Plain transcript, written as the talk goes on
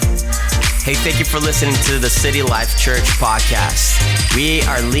Hey, thank you for listening to the City Life Church podcast. We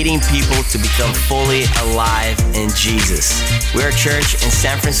are leading people to become fully alive in Jesus. We're a church in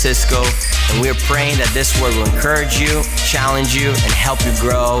San Francisco, and we're praying that this word will encourage you, challenge you, and help you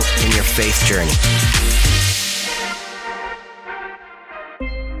grow in your faith journey.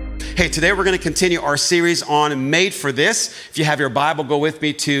 Hey, today we're going to continue our series on Made for This. If you have your Bible, go with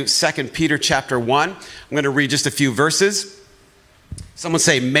me to 2 Peter chapter 1. I'm going to read just a few verses. Someone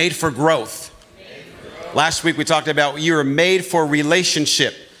say, made for growth. Last week we talked about you were made for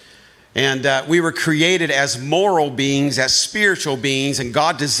relationship. And we were created as moral beings, as spiritual beings, and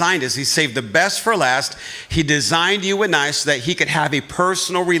God designed us. He saved the best for last. He designed you and I so that he could have a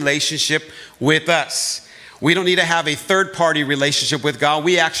personal relationship with us. We don't need to have a third-party relationship with God.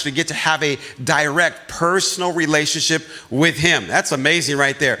 We actually get to have a direct personal relationship with him. That's amazing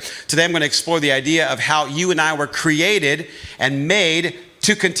right there. Today I'm going to explore the idea of how you and I were created and made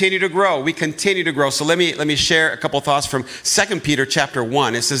to continue to grow. We continue to grow. So let me share a couple thoughts from 2 Peter chapter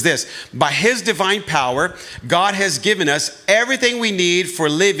 1. It says this: by his divine power, God has given us everything we need for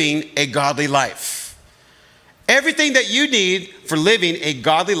living a godly life. Everything that you need for living a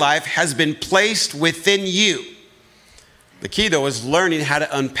godly life has been placed within you. The key, though, is learning how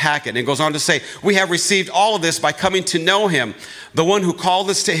to unpack it. And it goes on to say, we have received all of this by coming to know him, the one who called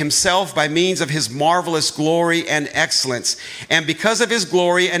us to himself by means of his marvelous glory and excellence. And because of his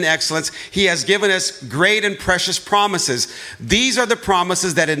glory and excellence, he has given us great and precious promises. These are the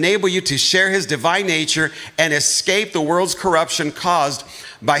promises that enable you to share his divine nature and escape the world's corruption caused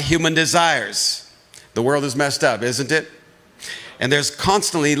by human desires. The world is messed up, isn't it? And there's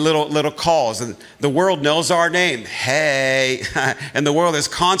constantly little calls, and the world knows our name. Hey, and the world is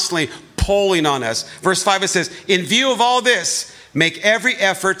constantly pulling on us. Verse 5, it says, in view of all this, make every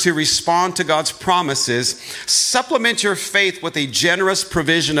effort to respond to God's promises. Supplement your faith with a generous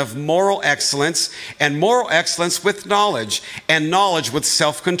provision of moral excellence, and moral excellence with knowledge, and knowledge with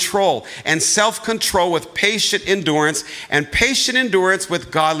self-control, and self-control with patient endurance, and patient endurance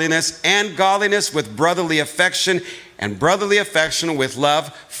with godliness, and godliness with brotherly affection, and brotherly affection with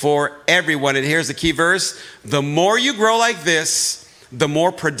love for everyone. And here's the key verse: the more you grow like this, the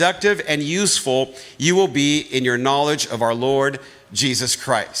more productive and useful you will be in your knowledge of our Lord Jesus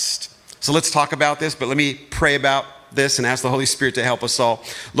Christ. So let's talk about this, but let me pray about this and ask the Holy Spirit to help us all.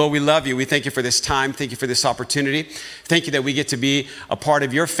 Lord, we love you. We thank you for this time. Thank you for this opportunity. Thank you that we get to be a part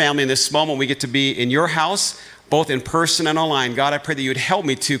of your family in this moment. We get to be in your house, both in person and online. God, I pray that you would help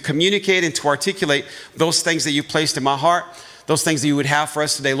me to communicate and to articulate those things that you placed in my heart, those things that you would have for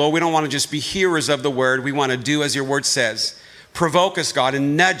us today. Lord, we don't want to just be hearers of the word. We want to do as your word says. Provoke us, God,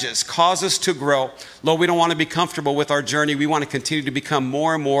 and nudge us, cause us to grow. Lord, we don't want to be comfortable with our journey. We want to continue to become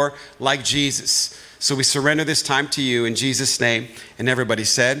more and more like Jesus. So we surrender this time to you in Jesus' name. And everybody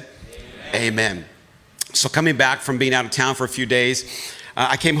said, Amen. So coming back from being out of town for a few days,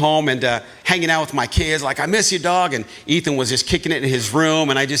 I came home and hanging out with my kids, like, I miss you, dog. And Ethan was just kicking it in his room,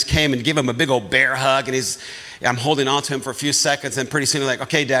 and I just came and gave him a big old bear hug, and I'm holding on to him for a few seconds, and pretty soon he's like,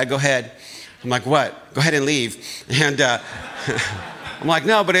 okay, Dad, go ahead. I'm like, what? Go ahead and leave. And I'm like,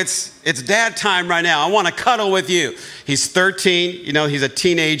 no, but it's dad time right now. I want to cuddle with you. He's 13, he's a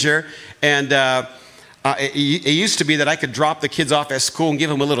teenager, and it used to be that I could drop the kids off at school and give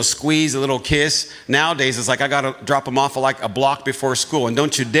them a little squeeze, a little kiss. Nowadays, it's like I got to drop them off like a block before school, and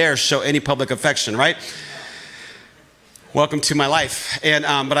don't you dare show any public affection, right? Welcome to my life. And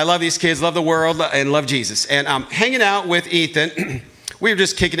but I love these kids, love the world, and love Jesus. And hanging out with Ethan, we were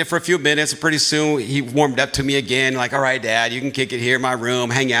just kicking it for a few minutes, and pretty soon he warmed up to me again, like, all right, Dad, you can kick it here in my room,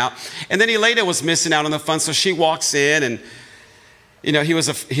 hang out. And then Elena was missing out on the fun, so she walks in, and he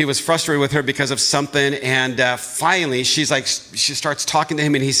was frustrated with her because of something, and finally she starts talking to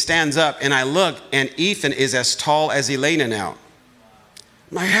him, and he stands up, and I look, and Ethan is as tall as Elena now.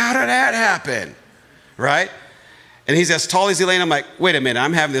 I'm like, how did that happen, right? And he's as tall as Elena. I'm like, wait a minute,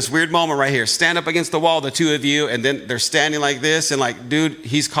 I'm having this weird moment right here. Stand up against the wall, the two of you, and then they're standing like this, and like, dude,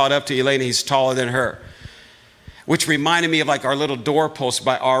 he's caught up to Elena, he's taller than her. Which reminded me of like our little doorpost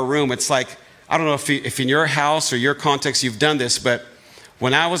by our room. It's like, I don't know if in your house or your context you've done this, but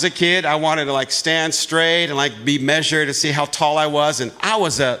when I was a kid, I wanted to like stand straight and like be measured to see how tall I was, and I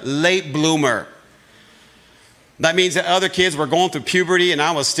was a late bloomer. That means that other kids were going through puberty, and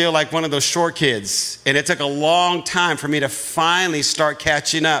I was still like one of those short kids. And it took a long time for me to finally start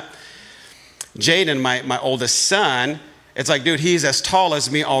catching up. Jaden, my oldest son, it's like, dude, he's as tall as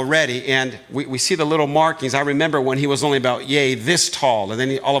me already. And we see the little markings. I remember when he was only about, this tall. And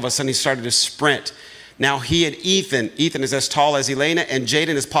then all of a sudden he started to sprint. Now he and Ethan is as tall as Elena, and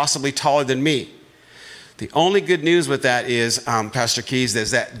Jaden is possibly taller than me. The only good news with that is, Pastor Keys,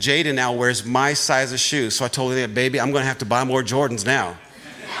 is that Jaden now wears my size of shoes. So I told her, baby, I'm going to have to buy more Jordans now.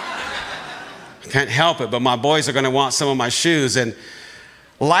 I can't help it, but my boys are going to want some of my shoes. And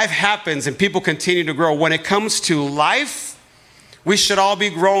life happens and people continue to grow. When it comes to life, we should all be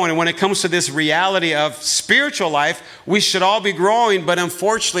growing. And when it comes to this reality of spiritual life, we should all be growing. But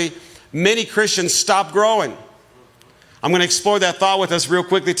unfortunately, many Christians stop growing. I'm going to explore that thought with us real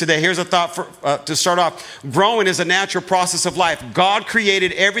quickly today. Here's a thought to start off. Growing is a natural process of life. God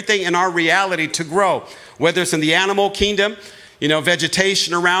created everything in our reality to grow, whether it's in the animal kingdom,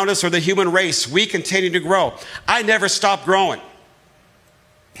 vegetation around us, or the human race. We continue to grow. I never stopped growing.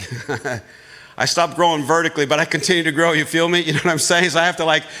 I stopped growing vertically, but I continue to grow. You feel me? You know what I'm saying? So I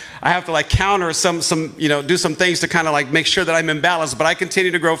have to counter some do some things to kind of make sure that I'm in balance. But I continue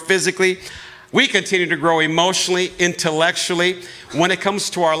to grow physically. We continue to grow emotionally, intellectually. When it comes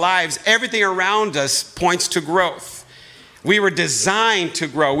to our lives, everything around us points to growth. We were designed to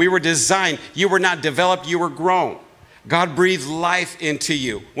grow. We were designed. You were not developed, you were grown. God breathed life into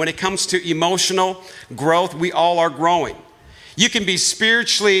you. When it comes to emotional growth, we all are growing. You can be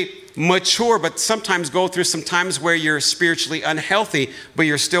spiritually mature, but sometimes go through some times where you're spiritually unhealthy, but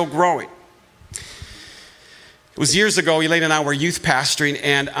you're still growing. It was years ago, Elaine and I were youth pastoring,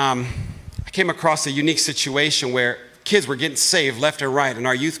 and I came across a unique situation where kids were getting saved left and right, and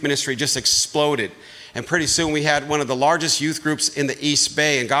our youth ministry just exploded. And pretty soon we had one of the largest youth groups in the East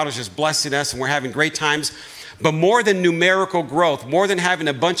Bay, and God was just blessing us, and we're having great times. But more than numerical growth, more than having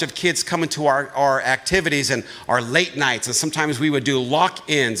a bunch of kids come into our activities and our late nights, and sometimes we would do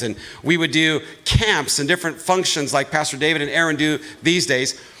lock-ins, and we would do camps and different functions like Pastor David and Aaron do these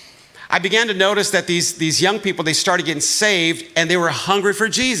days, I began to notice that these young people, they started getting saved, and they were hungry for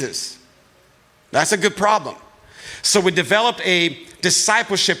Jesus. That's a good problem. So we developed a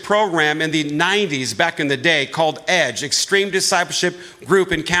discipleship program in the 90s back in the day called EDGE, Extreme Discipleship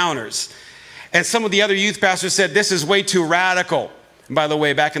Group Encounters. And some of the other youth pastors said, this is way too radical. And by the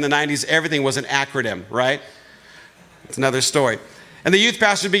way, back in the 90s, everything was an acronym, right? It's another story. And the youth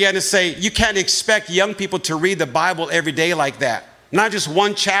pastors began to say, you can't expect young people to read the Bible every day like that. Not just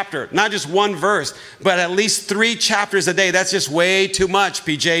one chapter, not just one verse, but at least 3 chapters a day. That's just way too much,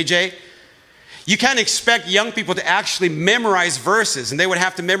 PJJ. You can't expect young people to actually memorize verses, and they would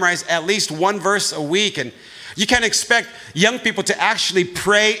have to memorize at least 1 verse a week. And you can't expect young people to actually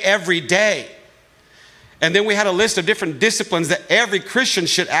pray every day. And then we had a list of different disciplines that every Christian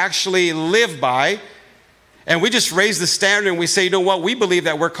should actually live by. And we just raise the standard and we say, you know what? We believe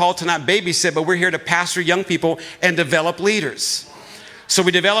that we're called to not babysit, but we're here to pastor young people and develop leaders. So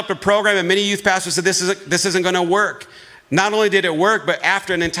we developed a program, and many youth pastors said, this isn't going to work. Not only did it work, but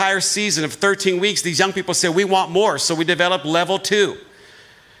after an entire season of 13 weeks, these young people said, we want more. So we developed level 2.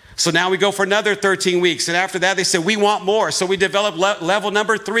 So now we go for another 13 weeks. And after that, they said, we want more. So we developed level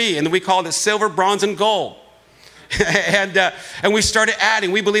number 3, and then we called it silver, bronze, and gold. and we started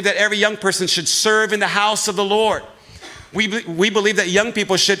adding. We believe that every young person should serve in the house of the Lord. We believe that young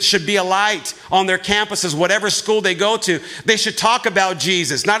people should be a light on their campuses, whatever school they go to. They should talk about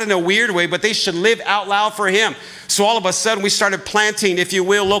Jesus, not in a weird way, but they should live out loud for him. So all of a sudden we started planting, if you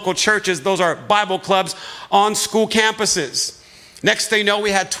will, local churches. Those are Bible clubs on school campuses. Next thing you know,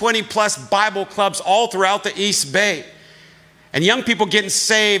 we had 20 plus Bible clubs all throughout the East Bay. And young people getting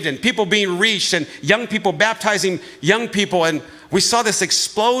saved, and people being reached, and young people baptizing young people. And we saw this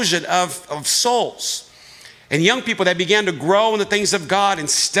explosion of souls. And young people that began to grow in the things of God and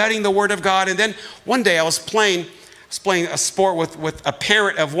studying the Word of God. And then one day I was playing a sport with a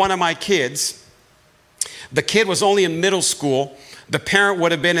parent of one of my kids. The kid was only in middle school. The parent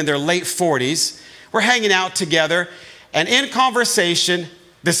would have been in their late 40s. We're hanging out together. And in conversation,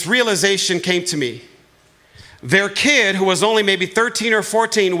 this realization came to me. Their kid, who was only maybe 13 or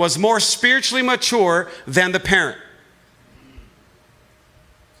 14, was more spiritually mature than the parent.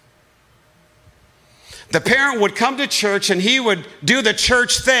 The parent would come to church and he would do the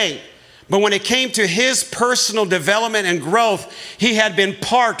church thing. But when it came to his personal development and growth, he had been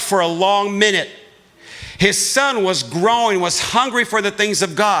parked for a long minute. His son was growing, was hungry for the things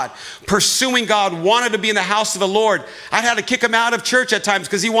of God, pursuing God, wanted to be in the house of the Lord. I had to kick him out of church at times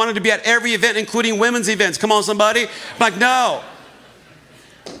because he wanted to be at every event, including women's events. Come on, somebody. I'm like, no.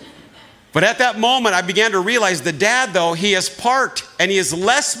 But at that moment, I began to realize the dad, though, he is parked and he is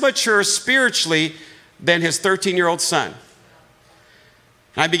less mature spiritually than his 13-year-old son.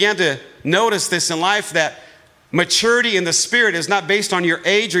 And I began to notice this in life, that maturity in the spirit is not based on your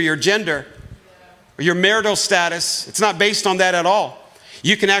age or your gender or your marital status. It's not based on that at all.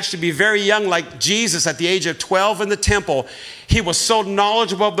 You can actually be very young, like Jesus at the age of 12 in the temple. He was so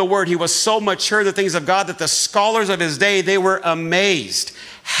knowledgeable of the word. He was so mature in the things of God that the scholars of his day, they were amazed.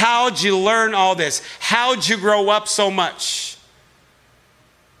 How'd you learn all this? How'd you grow up so much?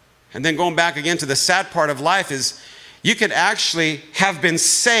 And then going back again to the sad part of life is you could actually have been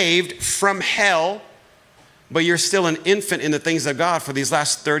saved from hell, but you're still an infant in the things of God for these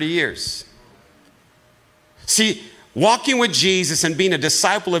last 30 years. See, walking with Jesus and being a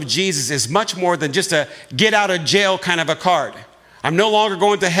disciple of Jesus is much more than just a get out of jail kind of a card. I'm no longer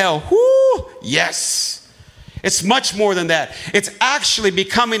going to hell. Whoo, yes. It's much more than that. It's actually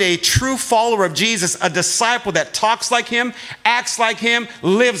becoming a true follower of Jesus, a disciple that talks like him, acts like him,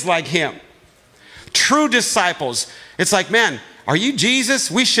 lives like him. True disciples. It's like, man, are you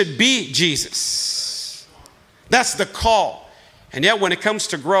Jesus? We should be Jesus. That's the call. And yet when it comes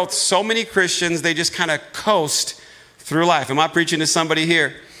to growth, so many Christians, they just kind of coast through life. Am I preaching to somebody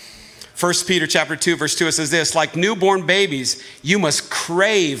here? 1 Peter chapter 2, verse 2, it says this, like newborn babies, you must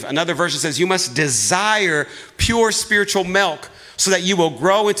crave. Another version says you must desire pure spiritual milk so that you will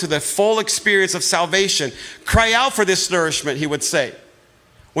grow into the full experience of salvation. Cry out for this nourishment, he would say.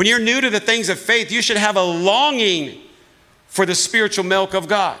 When you're new to the things of faith, you should have a longing for the spiritual milk of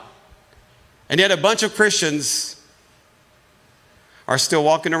God. And yet a bunch of Christians are still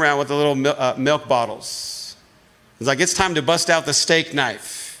walking around with the little milk bottles. It's like it's time to bust out the steak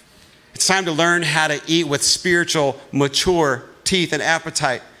knife. It's time to learn how to eat with spiritual, mature teeth and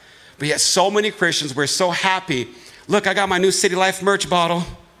appetite. But yet so many Christians, we're so happy. Look, I got my new City Life merch bottle.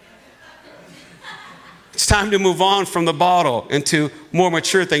 It's time to move on from the bottle into more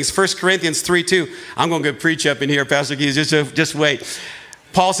mature things. 1 Corinthians 3:2. I'm going to go preach up in here, Pastor Keys. Just wait.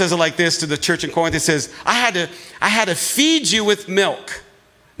 Paul says it like this to the church in Corinth. He says, I had to feed you with milk,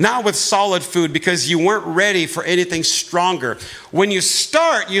 not with solid food, because you weren't ready for anything stronger. When you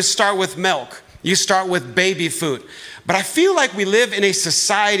start with milk. You start with baby food. But I feel like we live in a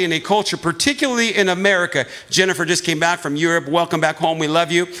society and a culture, particularly in America. Jennifer just came back from Europe. Welcome back home. We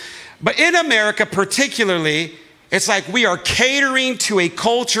love you. But in America particularly, it's like we are catering to a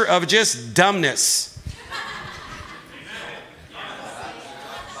culture of just dumbness.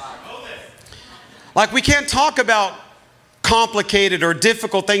 Like we can't talk about complicated or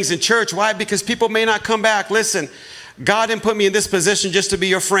difficult things in church. Why? Because people may not come back. Listen, God didn't put me in this position just to be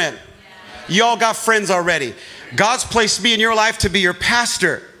your friend. You all got friends already. God's placed me in your life to be your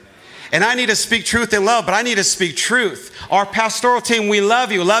pastor. And I need to speak truth in love, but I need to speak truth. Our pastoral team, we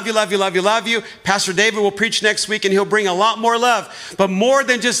love you. Love you, love you, love you, love you. Pastor David will preach next week and he'll bring a lot more love. But more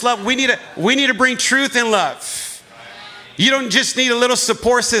than just love, we need to bring truth and love. You don't just need a little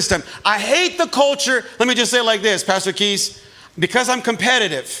support system. I hate the culture. Let me just say it like this, Pastor Keys, because I'm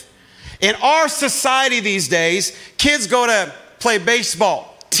competitive. In our society these days, kids go to play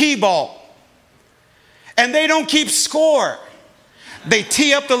baseball, t-ball, and they don't keep score. They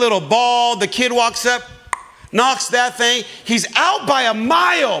tee up the little ball. The kid walks up, knocks that thing. He's out by a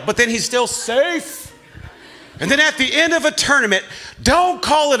mile, but then he's still safe. And then at the end of a tournament, don't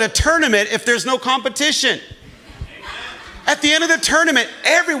call it a tournament if there's no competition. At the end of the tournament,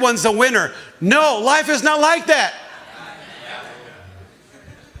 everyone's a winner. No, life is not like that.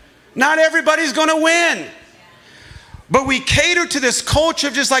 Not everybody's going to win. But we cater to this culture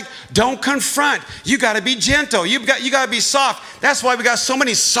of just like, don't confront. You got to be gentle. You got to be soft. That's why we got so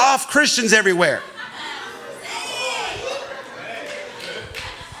many soft Christians everywhere.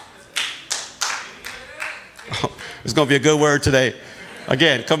 Oh, it's going to be a good word today.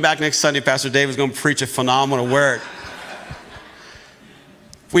 Again, come back next Sunday. Pastor David's going to preach a phenomenal word.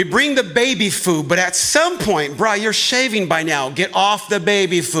 We bring the baby food, but at some point, bro, you're shaving by now. Get off the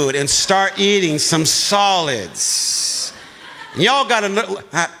baby food and start eating some solids. And y'all got to,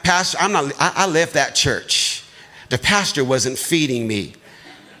 Pastor, I left that church. The pastor wasn't feeding me.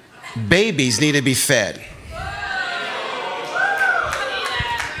 Babies need to be fed.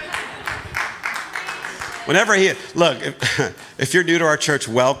 Whenever look, if you're new to our church,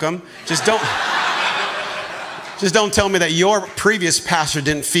 welcome. Just don't tell me that your previous pastor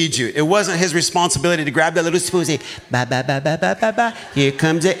didn't feed you. It wasn't his responsibility to grab that little spoon and say, ba, ba, ba, ba, ba, ba, ba. Here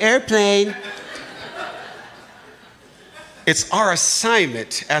comes the airplane. It's our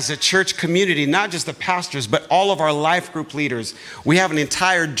assignment as a church community, not just the pastors, but all of our life group leaders. We have an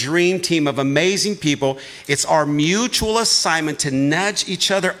entire dream team of amazing people. It's our mutual assignment to nudge each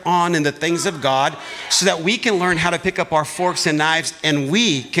other on in the things of God so that we can learn how to pick up our forks and knives and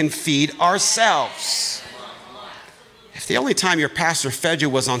we can feed ourselves. If the only time your pastor fed you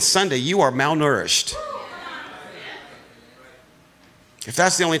was on Sunday, you are malnourished. If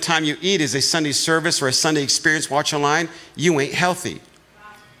that's the only time you eat is a Sunday service or a Sunday experience, watch online, you ain't healthy.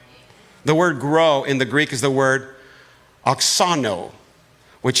 The word grow in the Greek is the word oxano,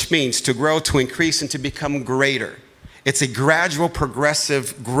 which means to grow, to increase, and to become greater. It's a gradual,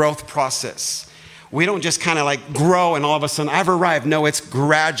 progressive growth process. We don't just kind of like grow and all of a sudden I've arrived. No, it's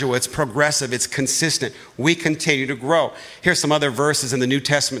gradual, it's progressive, it's consistent. We continue to grow. Here's some other verses in the New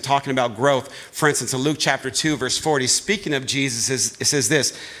Testament talking about growth. For instance, in Luke chapter 2, verse 40, speaking of Jesus, it says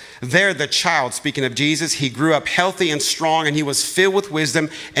this, there the child, speaking of Jesus, he grew up healthy and strong and he was filled with wisdom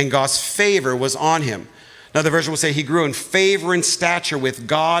and God's favor was on him. Another version will say he grew in favor and stature with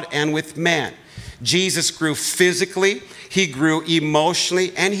God and with man. Jesus grew physically, he grew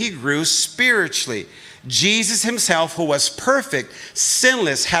emotionally, and he grew spiritually. Jesus himself, who was perfect,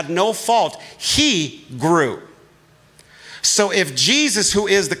 sinless, had no fault, he grew. So if Jesus, who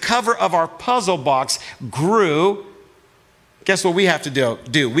is the cover of our puzzle box, grew, guess what we have to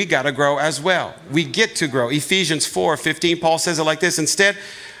do? We got to grow as well. We get to grow. Ephesians 4:15, Paul says it like this, instead,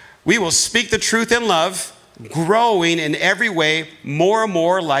 we will speak the truth in love, growing in every way more and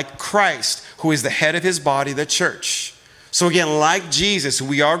more like Christ, who is the head of his body, the church. So again, like Jesus,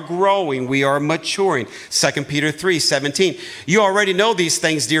 we are growing, we are maturing. 2 Peter 3:17. You already know these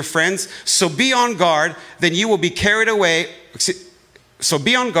things, dear friends, so be on guard, then you will be carried away. So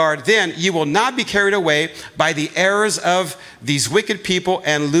be on guard, then you will not be carried away by the errors of these wicked people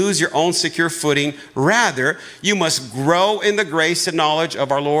and lose your own secure footing. Rather, you must grow in the grace and knowledge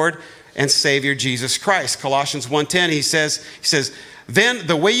of our Lord and Savior Jesus Christ. Colossians 1:10, he says, then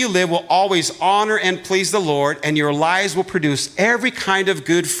the way you live will always honor and please the Lord, and your lives will produce every kind of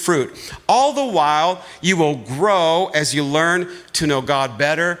good fruit. All the while, you will grow as you learn to know God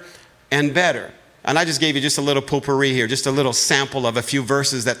better and better. And I just gave you just a little potpourri here, just a little sample of a few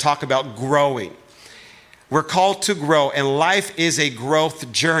verses that talk about growing. We're called to grow, and life is a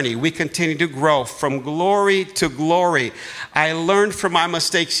growth journey. We continue to grow from glory to glory. I learned from my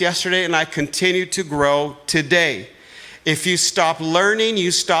mistakes yesterday, and I continue to grow today. If you stop learning,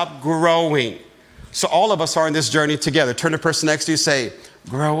 you stop growing. So all of us are in this journey together. Turn to the person next to you, say,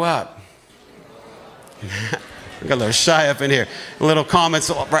 grow up. We got a little shy up in here. Little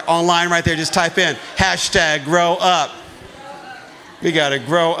comments online right there, just type in, #grow up. We got to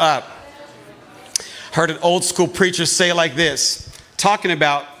grow up. Heard an old school preacher say like this, talking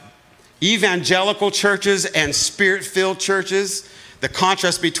about evangelical churches and spirit-filled churches, the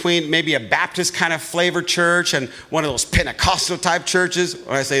contrast between maybe a Baptist kind of flavored church and one of those Pentecostal type churches.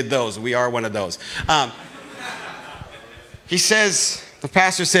 When I say those, we are one of those. He says, the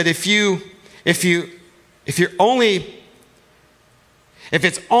pastor said, if it's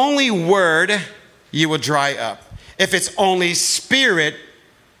only word, you will dry up. If it's only spirit,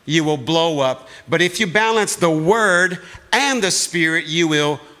 you will blow up. But if you balance the word and the spirit, you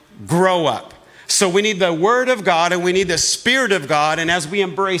will grow up. So we need the word of God and we need the spirit of God. And as we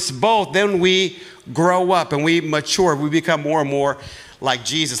embrace both, then we grow up and we mature. We become more and more like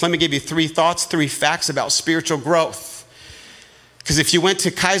Jesus. Let me give you 3 thoughts, 3 facts about spiritual growth. Because if you went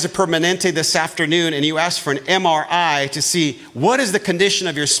to Kaiser Permanente this afternoon and you asked for an MRI to see what is the condition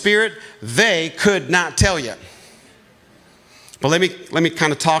of your spirit, they could not tell you. But let me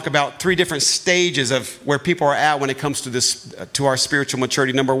kind of talk about 3 different stages of where people are at when it comes to this, to our spiritual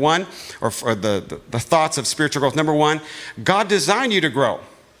maturity. Number 1, or the thoughts of spiritual growth. Number 1, God designed you to grow.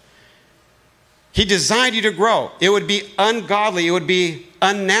 He designed you to grow. It would be ungodly, it would be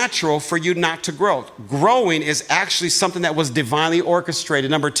unnatural for you not to grow. Growing is actually something that was divinely orchestrated.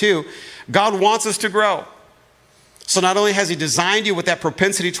 Number 2, God wants us to grow. So not only has he designed you with that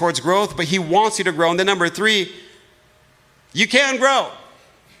propensity towards growth, but he wants you to grow. And then number 3, you can grow.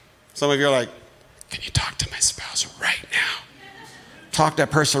 Some of you are like, can you talk to my spouse right now? Talk to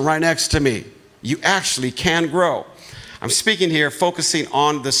that person right next to me. You actually can grow. I'm speaking here focusing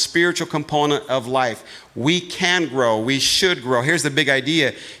on the spiritual component of life. We can grow. We should grow. Here's the big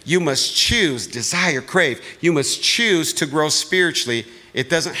idea. You must choose, desire, crave. You must choose to grow spiritually. It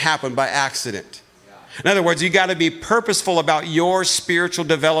doesn't happen by accident. In other words, you got to be purposeful about your spiritual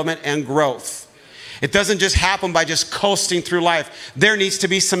development and growth. It doesn't just happen by just coasting through life. There needs to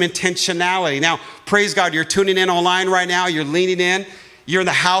be some intentionality. Now, praise God, you're tuning in online right now. You're leaning in. You're in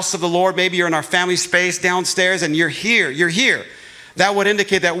the house of the Lord. Maybe you're in our family space downstairs and you're here. You're here. That would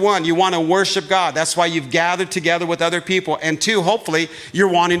indicate that 1, you want to worship God. That's why you've gathered together with other people. And 2, hopefully you're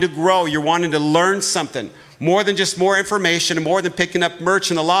wanting to grow. You're wanting to learn something. More than just more information and more than picking up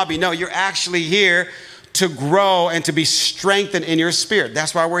merch in the lobby. No, you're actually here to grow and to be strengthened in your spirit.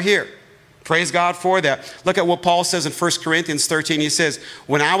 That's why we're here. Praise God for that. Look at what Paul says in 1 Corinthians 13. He says,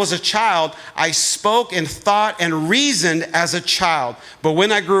 when I was a child, I spoke and thought and reasoned as a child. But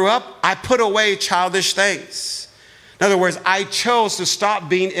when I grew up, I put away childish things. In other words, I chose to stop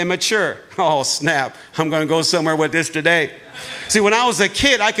being immature. Oh, snap. I'm going to go somewhere with this today. See, when I was a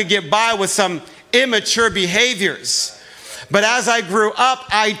kid, I could get by with some immature behaviors. But as I grew up,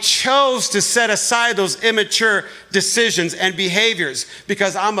 I chose to set aside those immature decisions and behaviors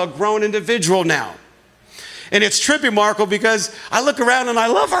because I'm a grown individual now. And it's trippy, Marco, because I look around and I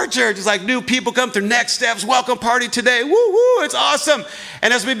love our church. It's like new people come through Next Steps, welcome party today. Woo, woo, it's awesome.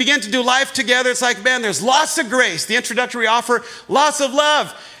 And as we begin to do life together, it's like, man, there's lots of grace. The introductory offer, lots of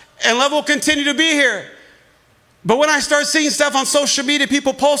love. And love will continue to be here. But when I start seeing stuff on social media,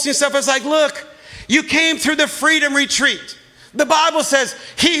 people posting stuff, it's like, look, you came through the freedom retreat. The Bible says,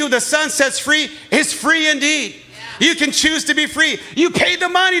 he who the Son sets free is free indeed. You can choose to be free. You paid the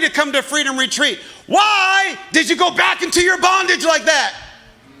money to come to Freedom Retreat. Why did you go back into your bondage like that?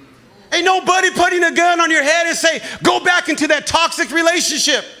 Ain't nobody putting a gun on your head and say, go back into that toxic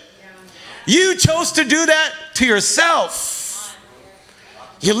relationship. You chose to do that to yourself.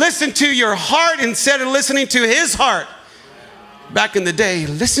 You listened to your heart instead of listening to his heart. Back in the day,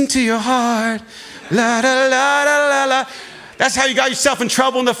 listen to your heart. La, la, la, la, la, la. That's how you got yourself in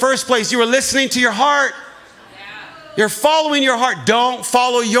trouble in the first place. You were listening to your heart. You're following your heart. Don't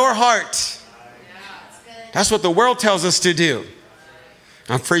follow your heart. That's what the world tells us to do.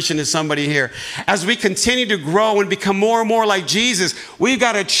 I'm preaching to somebody here. As we continue to grow and become more and more like Jesus, we've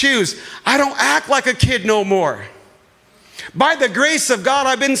got to choose. I don't act like a kid no more. By the grace of God,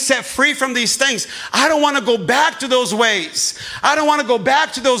 I've been set free from these things. I don't want to go back to those ways. I don't want to go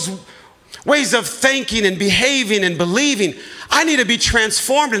back to those ways of thinking and behaving and believing. I need to be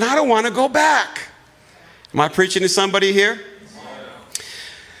transformed, and I don't want to go back. Am I preaching to somebody here?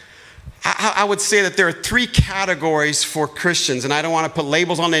 I would say that there are three categories for Christians, and I don't want to put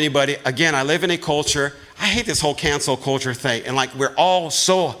labels on anybody. Again, I live in a culture. I hate this whole cancel culture thing. And like, we're all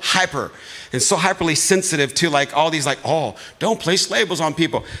so hyper and so hyperly sensitive to like all these like, oh, don't place labels on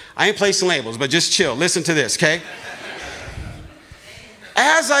people. I ain't placing labels, but just chill. Listen to this, okay?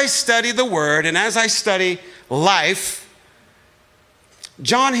 As I study the word and as I study life,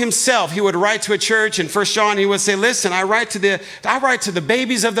 John himself, he would write to a church in 1 John, he would say, listen, I write to the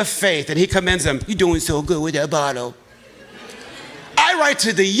babies of the faith, and he commends them. You're doing so good with that bottle. I write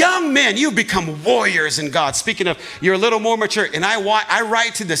to the young men, you become warriors in God. Speaking of, you're a little more mature. And I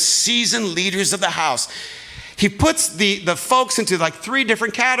write to the seasoned leaders of the house. He puts the folks into like three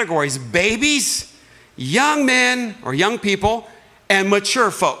different categories: babies, young men or young people, and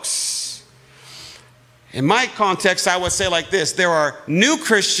mature folks. In my context, I would say like this: there are new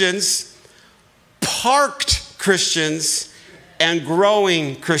Christians, parked Christians, and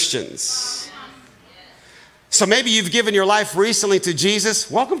growing Christians. So maybe you've given your life recently to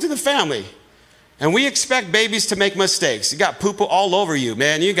Jesus. Welcome to the family. And we expect babies to make mistakes. You got poo-poo all over you,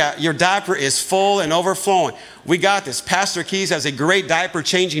 man. Your diaper is full and overflowing. We got this. Pastor Keys has a great diaper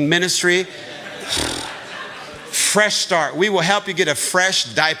changing ministry. Fresh Start. We will help you get a fresh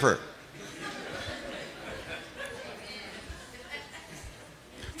diaper.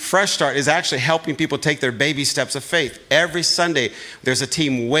 Fresh Start is actually helping people take their baby steps of faith. Every Sunday, there's a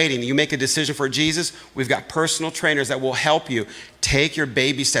team waiting. You make a decision for Jesus, we've got personal trainers that will help you take your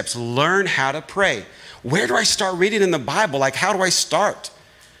baby steps. Learn how to pray. Where do I start reading in the Bible? Like, how do I start?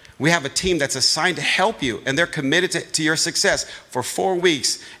 We have a team that's assigned to help you, and they're committed to your success. For 4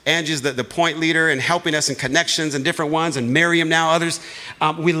 weeks, Angie's the point leader and helping us in connections and different ones, and Miriam now, others.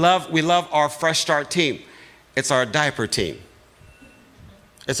 We love our Fresh Start team. It's our diaper team.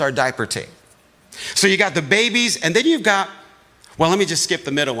 It's our diaper team. So you got the babies, and then you've got, well, let me just skip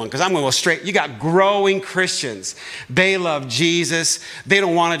the middle one because I'm going to go straight. You got growing Christians. They love Jesus. They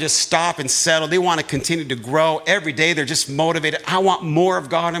don't want to just stop and settle. They want to continue to grow. Every day they're just motivated. I want more of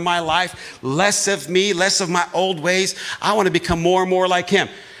God in my life, less of me, less of my old ways. I want to become more and more like him.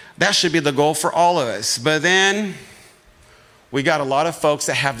 That should be the goal for all of us. But then we got a lot of folks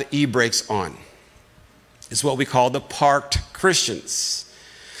that have the e-brakes on. It's what we call the parked Christians,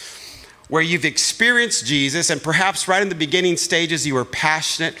 where you've experienced Jesus, and perhaps right in the beginning stages, you were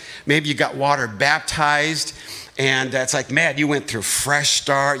passionate. Maybe you got water baptized, and it's like, man, you went through Fresh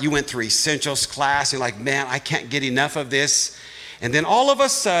Start, you went through Essentials class, you're like, man, I can't get enough of this. And then all of a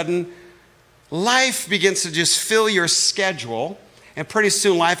sudden, life begins to just fill your schedule, and pretty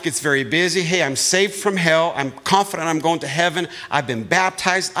soon life gets very busy. Hey, I'm saved from hell. I'm confident I'm going to heaven. I've been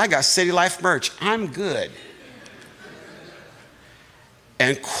baptized. I got City Life merch. I'm good.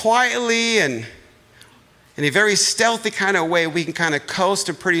 And quietly and in a very stealthy kind of way, we can kind of coast,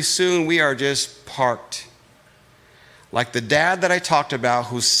 and pretty soon we are just parked. Like the dad that I talked about,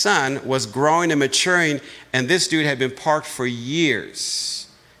 whose son was growing and maturing, and this dude had been parked for years.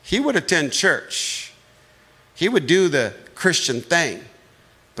 He would attend church. He would do the Christian thing,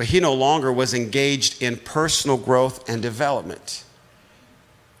 but he no longer was engaged in personal growth and development.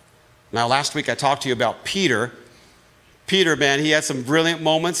 Now, last week I talked to you about Peter. Peter, man, he had some brilliant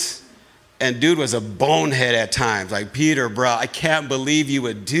moments, and dude was a bonehead at times. Like, Peter, bro, I can't believe you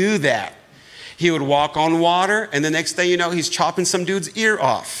would do that. He would walk on water, and the next thing you know, he's chopping some dude's ear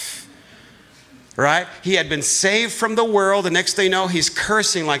off, right? He had been saved from the world. The next thing you know, he's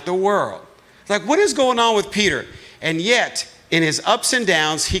cursing like the world. Like, what is going on with Peter? And yet, in his ups and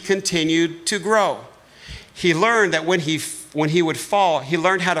downs, he continued to grow. He learned that when he would fall, he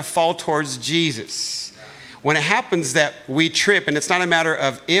learned how to fall towards Jesus. When it happens that we trip, and it's not a matter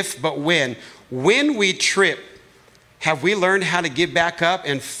of if, but when we trip, have we learned how to get back up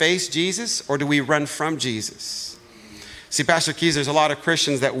and face Jesus, or do we run from Jesus? See, Pastor Keys, there's a lot of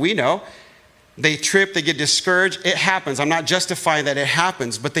Christians that we know. They trip, they get discouraged. It happens. I'm not justifying that it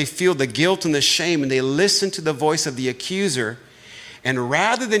happens, but they feel the guilt and the shame, and they listen to the voice of the accuser. And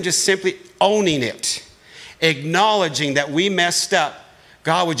rather than just simply owning it, acknowledging that we messed up,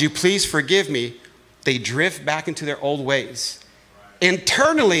 God, would you please forgive me? They drift back into their old ways.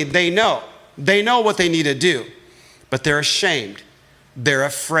 Internally, they know what they need to do, but they're ashamed. They're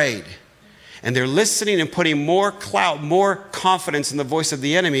afraid. And they're listening and putting more clout, more confidence in the voice of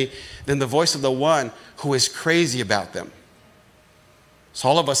the enemy than the voice of the one who is crazy about them. So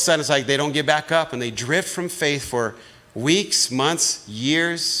all of a sudden, it's like they don't get back up, and they drift from faith for weeks, months,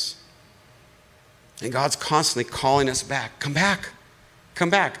 years. And God's constantly calling us back. Come back.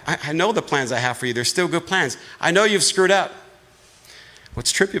 Come back. I know the plans I have for you. They're still good plans. I know you've screwed up.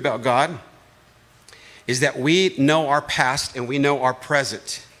 What's trippy about God is that we know our past and we know our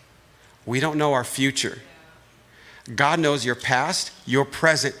present. We don't know our future. God knows your past, your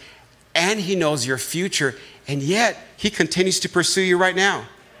present, and he knows your future, and yet he continues to pursue you right now.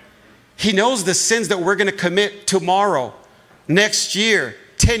 He knows the sins that we're going to commit tomorrow, next year,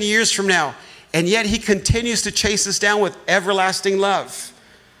 10 years from now, and yet he continues to chase us down with everlasting love.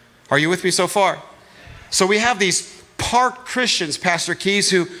 Are you with me so far? So we have these parked Christians, Pastor Keys,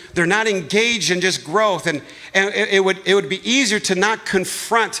 who they're not engaged in just growth, and it would be easier to not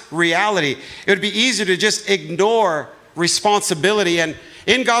confront reality. It would be easier to just ignore responsibility, and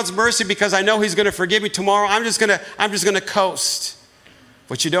in God's mercy, because I know he's going to forgive me tomorrow, I'm just going to coast.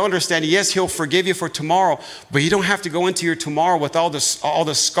 What you don't understand, yes, he'll forgive you for tomorrow, but you don't have to go into your tomorrow with all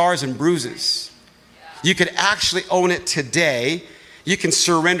the scars and bruises. You could actually own it today. You can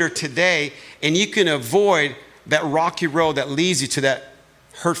surrender today, and you can avoid that rocky road that leads you to that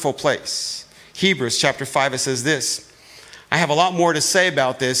hurtful place. Hebrews chapter 5, it says this. I have a lot more to say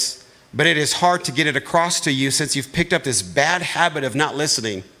about this, but it is hard to get it across to you since you've picked up this bad habit of not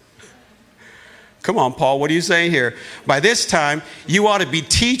listening. Come on, Paul, what are you saying here? By this time, you ought to be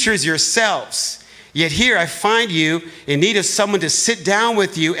teachers yourselves. Yet here I find you in need of someone to sit down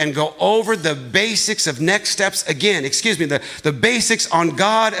with you and go over the basics of next steps again. The basics on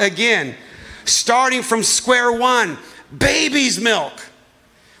God again. Starting from square one, baby's milk.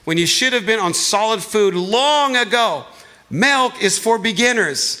 When you should have been on solid food long ago. Milk is for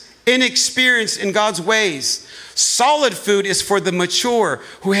beginners, inexperienced in God's ways. Solid food is for the mature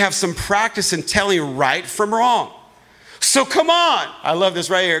who have some practice in telling right from wrong. So come on. I love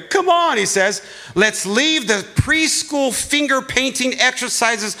this right here. Come on, he says. Let's leave the preschool finger painting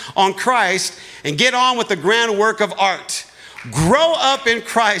exercises on Christ and get on with the grand work of art. Grow up in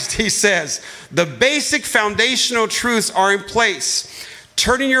Christ, he says. The basic foundational truths are in place.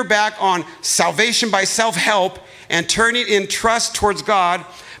 Turning your back on salvation by self-help and turning in trust towards God,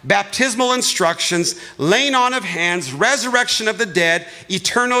 baptismal instructions, laying on of hands, resurrection of the dead,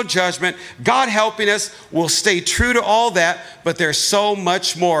 eternal judgment, God helping us. We'll stay true to all that, but there's so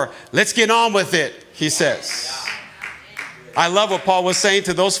much more. Let's get on with it, he says. I love what Paul was saying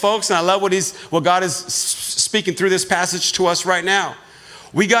to those folks, and I love what God is speaking through this passage to us right now.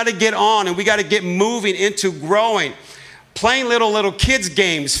 We got to get on, and we got to get moving into growing. Playing little kids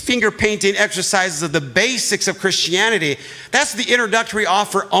games, finger painting exercises of the basics of Christianity, that's the introductory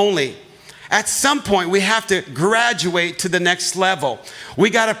offer only. At some point, we have to graduate to the next level. We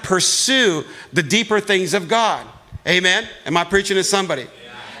got to pursue the deeper things of God. Amen? Am I preaching to somebody?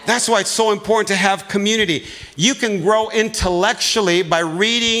 That's why it's so important to have community. You can grow intellectually by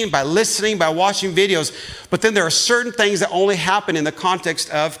reading, by listening, by watching videos, but then there are certain things that only happen in the context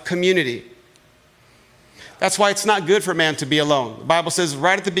of community. That's why it's not good for man to be alone. The Bible says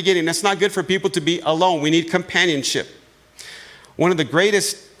right at the beginning, it's not good for people to be alone. We need companionship. One of the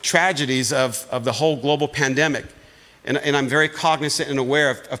greatest tragedies of the whole global pandemic, and I'm very cognizant and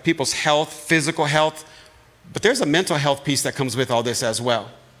aware of people's health, physical health, but there's a mental health piece that comes with all this as well.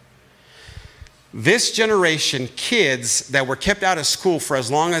 This generation, kids that were kept out of school for as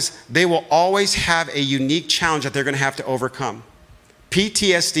long as, they will always have a unique challenge that they're going to have to overcome.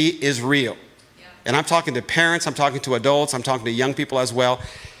 PTSD is real. And I'm talking to parents, I'm talking to adults, I'm talking to young people as well.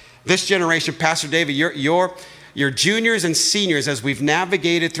 This generation, Pastor David, your juniors and seniors, as we've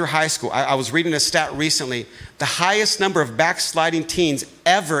navigated through high school, I was reading a stat recently, the highest number of backsliding teens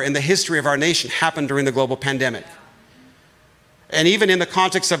ever in the history of our nation happened during the global pandemic. And even in the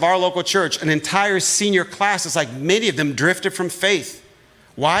context of our local church, an entire senior class, it's like many of them drifted from faith.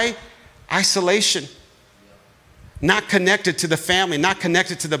 Why? Isolation. Not connected to the family, not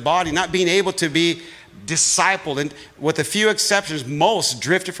connected to the body, not being able to be discipled. And with a few exceptions, most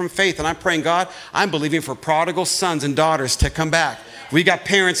drifted from faith. And I'm praying, God, I'm believing for prodigal sons and daughters to come back. We got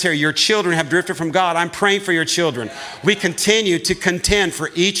parents here. Your children have drifted from God. I'm praying for your children. We continue to contend for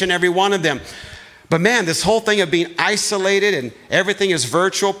each and every one of them. But man, this whole thing of being isolated and everything is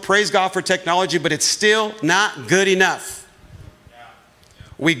virtual, praise God for technology, but it's still not good enough.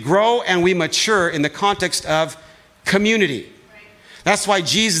 We grow and we mature in the context of community. That's why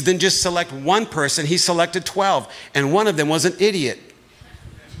Jesus didn't just select one person, he selected 12, and one of them was an idiot.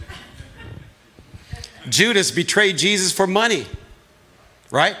 Judas betrayed Jesus for money,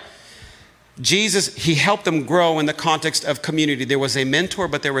 right? Jesus, he helped them grow in the context of community. There was a mentor,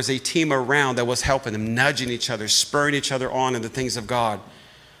 but there was a team around that was helping them, nudging each other, spurring each other on in the things of God.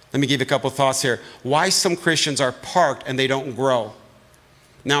 Let me give you a couple thoughts here. Why some Christians are parked and they don't grow.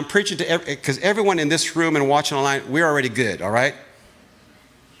 Now I'm preaching to because everyone in this room and watching online, we're already good, all right?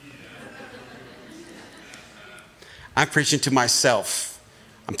 I'm preaching to myself.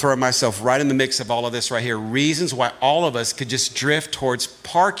 I'm throwing myself right in the mix of all of this right here. Reasons why all of us could just drift towards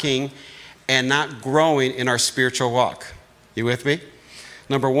parking and not growing in our spiritual walk. You with me?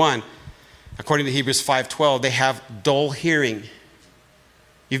 Number one, according to Hebrews 5:12, they have dull hearing.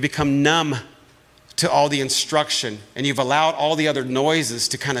 You've become numb to all the instruction, and you've allowed all the other noises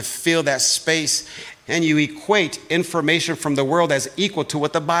to kind of fill that space, and you equate information from the world as equal to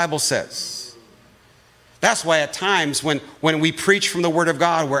what the Bible says. That's why at times when we preach from the Word of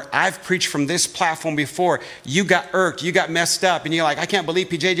God, where I've preached from this platform before, you got irked, you got messed up, and you're like, I can't believe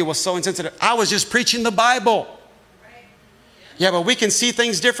PJJ was so insensitive. I was just preaching the Bible. Yeah, but we can see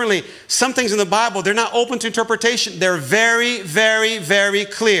things differently. Some things in the Bible, they're not open to interpretation. They're very, very, very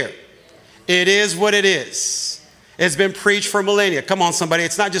clear. It is what it is. It's been preached for millennia. Come on, somebody.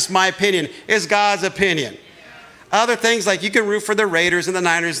 It's not just my opinion. It's God's opinion. Other things like you can root for the Raiders and the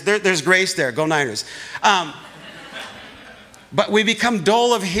Niners. There's grace there. Go Niners. But we become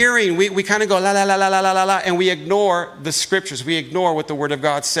dull of hearing. We kind of go la, la, la, la, la, la, la, and we ignore the scriptures. We ignore what the Word of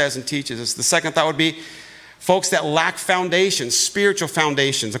God says and teaches us. The second thought would be folks that lack foundations, spiritual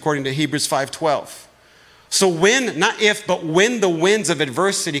foundations, according to Hebrews 5:12. So when, not if, but when the winds of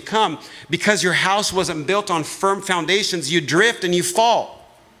adversity come, because your house wasn't built on firm foundations, you drift and you fall.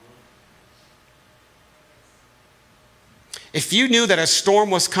 If you knew that a storm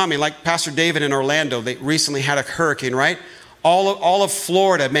was coming, like Pastor David in Orlando, they recently had a hurricane, right? All of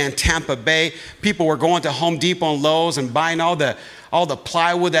Florida, man, Tampa Bay, people were going to Home Depot and Lowe's and buying all the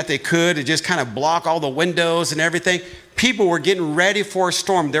plywood that they could to just kind of block all the windows and everything. People were getting ready for a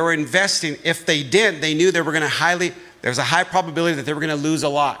storm. They were investing. If they didn't, they knew they were going to there's a high probability that they were going to lose a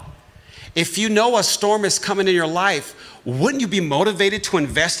lot. If you know a storm is coming in your life, wouldn't you be motivated to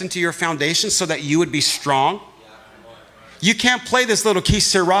invest into your foundation so that you would be strong? You can't play this little qui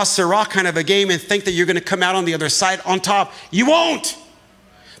sera kind of a game and think that you're going to come out on the other side on top. You won't.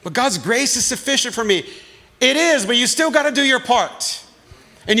 But God's grace is sufficient for me. It is, but you still got to do your part.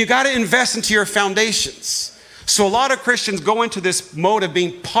 And you got to invest into your foundations. So a lot of Christians go into this mode of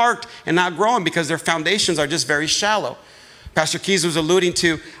being parked and not growing because their foundations are just very shallow. Pastor Keys was alluding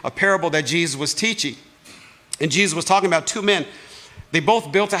to a parable that Jesus was teaching. And Jesus was talking about two men. They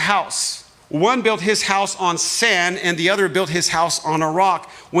both built a house. One built his house on sand and the other built his house on a rock.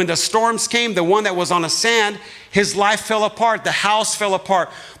 When the storms came, the one that was on the sand, his life fell apart, the house fell apart.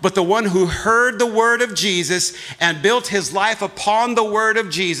 But the one who heard the word of Jesus and built his life upon the word of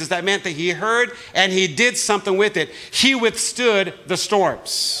Jesus, that meant that he heard and he did something with it. He withstood the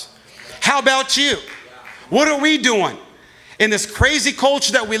storms. How about you? What are we doing in this crazy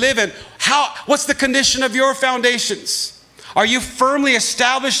culture that we live in? What's the condition of your foundations? Are you firmly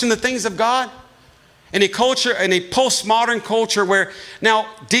established in the things of God? In a culture, in a postmodern culture where now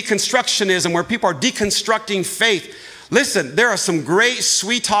deconstructionism, where people are deconstructing faith. Listen, there are some great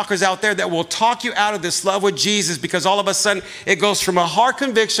sweet talkers out there that will talk you out of this love with Jesus because all of a sudden it goes from a heart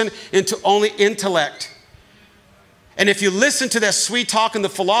conviction into only intellect. And if you listen to that sweet talk and the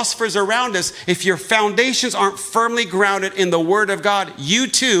philosophers around us, if your foundations aren't firmly grounded in the Word of God, you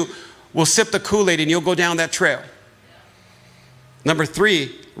too will sip the Kool-Aid and you'll go down that trail. Number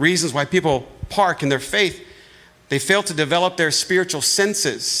 3, reasons why people park in their faith, they fail to develop their spiritual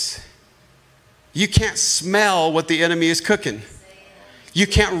senses. You can't smell what the enemy is cooking. You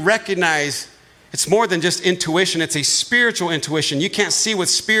can't recognize. It's more than just intuition. It's a spiritual intuition. You can't see with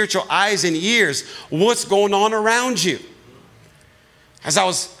spiritual eyes and ears what's going on around you. As I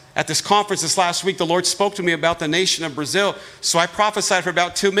was at this conference this last week, the Lord spoke to me about the nation of Brazil. So I prophesied for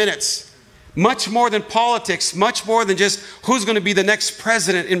about 2 minutes. Much more than politics, much more than just who's going to be the next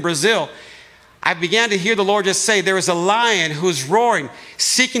president in Brazil. I began to hear the Lord just say, there is a lion who's roaring,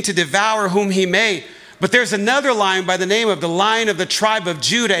 seeking to devour whom he may. But there's another lion by the name of the Lion of the tribe of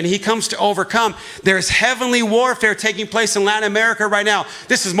Judah, and he comes to overcome. There's heavenly warfare taking place in Latin America right now.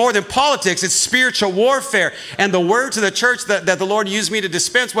 This is more than politics. It's spiritual warfare. And the word to the church that the Lord used me to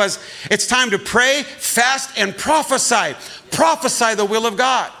dispense was, it's time to pray, fast, and prophesy. Prophesy the will of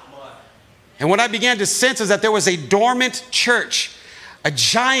God. And what I began to sense is that there was a dormant church, a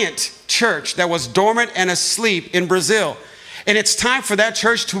giant church that was dormant and asleep in Brazil. And it's time for that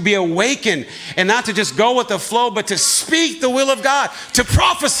church to be awakened and not to just go with the flow, but to speak the will of God, to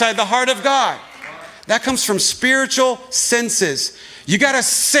prophesy the heart of God. That comes from spiritual senses. You got to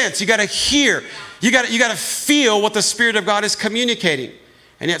sense, you got to hear, you got to feel what the Spirit of God is communicating.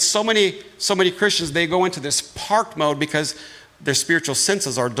 And yet so many Christians, they go into this park mode because their spiritual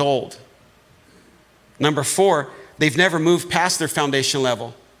senses are dulled. Number 4, they've never moved past their foundation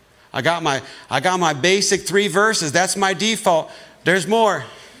level. I got my basic 3 verses. That's my default. There's more.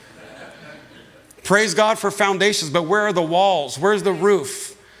 Praise God for foundations, but where are the walls? Where's the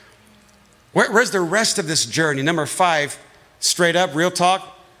roof? Where's the rest of this journey? Number 5, straight up, real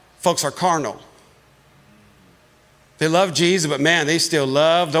talk, folks are carnal. They love Jesus, but man, they still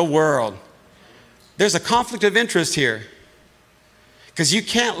love the world. There's a conflict of interest here. Because you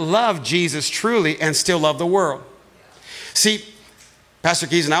can't love Jesus truly and still love the world. See, Pastor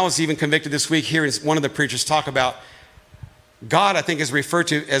Keys and I was even convicted this week hearing one of the preachers talk about God, I think, is referred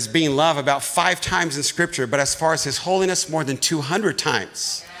to as being love about 5 times in Scripture, but as far as His holiness, more than 200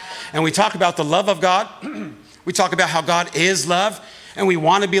 times. And we talk about the love of God. We talk about how God is love, and we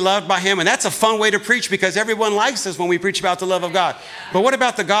want to be loved by Him. And that's a fun way to preach because everyone likes us when we preach about the love of God. But what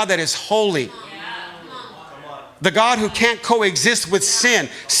about the God that is holy? The God who can't coexist with sin.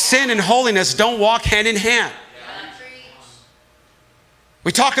 Sin and holiness don't walk hand in hand.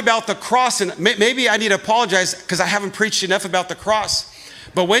 We talk about the cross, and maybe I need to apologize because I haven't preached enough about the cross.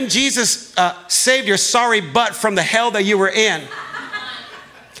 But when Jesus saved your sorry butt from the hell that you were in,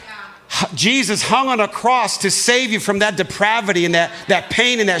 Jesus hung on a cross to save you from that depravity and that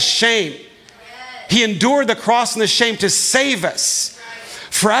pain and that shame. He endured the cross and the shame to save us.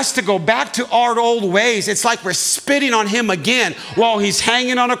 For us to go back to our old ways, it's like we're spitting on Him again while He's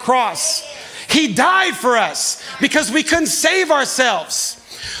hanging on a cross. He died for us because we couldn't save ourselves.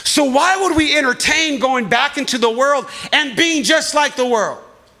 So why would we entertain going back into the world and being just like the world?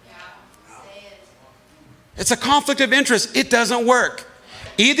 It's a conflict of interest. It doesn't work.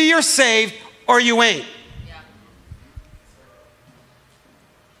 Either you're saved or you ain't.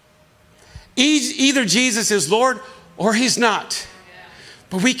 Either Jesus is Lord or He's not.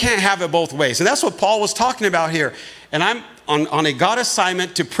 But we can't have it both ways. And that's what Paul was talking about here. And I'm on a God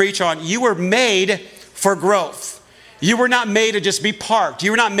assignment to preach on, you were made for growth. You were not made to just be parked.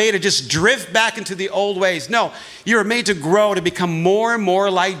 You were not made to just drift back into the old ways. No, you were made to grow, to become more and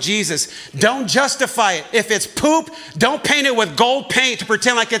more like Jesus. Don't justify it. If it's poop, don't paint it with gold paint to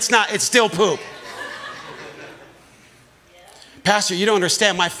pretend like it's not. It's still poop. Pastor, you don't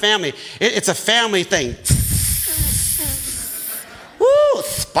understand my family. It's a family thing. Woo,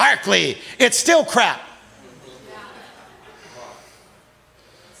 sparkly. It's still crap.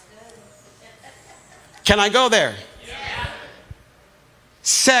 Can I go there? Yeah.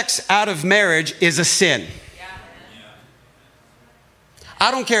 Sex out of marriage is a sin. Yeah.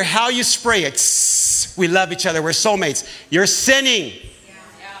 I don't care how you spray it. We love each other. We're soulmates. You're sinning.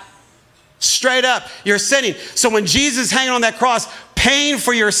 Yeah. Straight up, you're sinning. So when Jesus is hanging on that cross, paying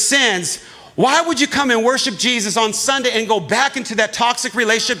for your sins, why would you come and worship Jesus on Sunday and go back into that toxic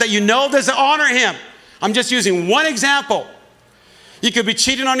relationship that you know doesn't honor Him? I'm just using one example. You could be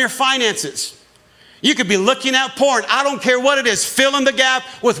cheating on your finances. You could be looking at porn. I don't care what it is. Fill in the gap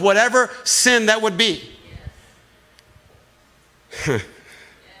with whatever sin that would be. Yes.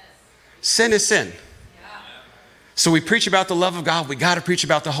 Sin is sin. Yeah. So we preach about the love of God. We got to preach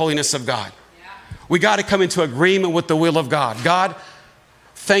about the holiness of God. Yeah. We got to come into agreement with the will of God. God,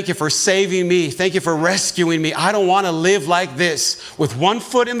 thank you for saving me. Thank you for rescuing me. I don't want to live like this with one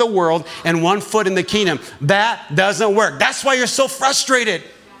foot in the world and one foot in the kingdom. That doesn't work. That's why you're so frustrated.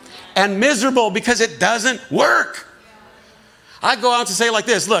 and miserable because it doesn't work. I go out to say like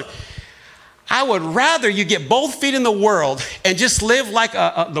this, look, I would rather you get both feet in the world and just live like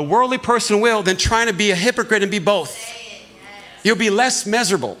the worldly person will than trying to be a hypocrite and be both. You'll be less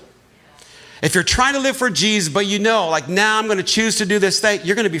miserable. If you're trying to live for Jesus, but you know, like now I'm going to choose to do this thing,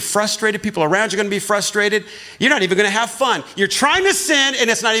 you're going to be frustrated. People around you are going to be frustrated. You're not even going to have fun. You're trying to sin and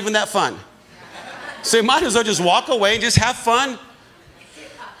it's not even that fun. So you might as well just walk away and just have fun.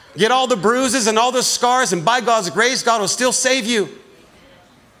 Get all the bruises and all the scars, and by God's grace, God will still save you.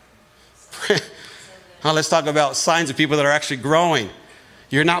 Now let's talk about signs of people that are actually growing.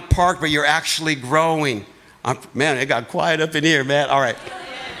 You're not parked, but you're actually growing. Man, it got quiet up in here, man. All right.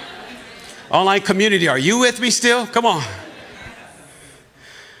 Online community, are you with me still? Come on.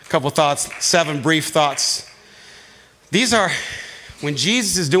 A couple thoughts, 7 brief thoughts. These are when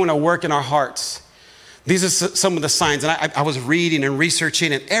Jesus is doing a work in our hearts. These are some of the signs. And I was reading and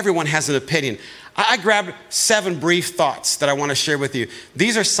researching, and everyone has an opinion. I grabbed 7 brief thoughts that I want to share with you.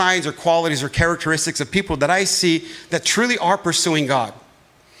 These are signs or qualities or characteristics of people that I see that truly are pursuing God.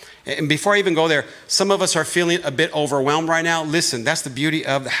 And before I even go there, some of us are feeling a bit overwhelmed right now. Listen, that's the beauty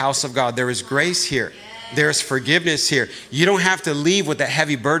of the house of God. There is grace here. There is forgiveness here. You don't have to leave with that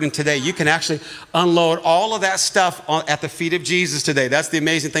heavy burden today. You can actually unload all of that stuff at the feet of Jesus today. That's the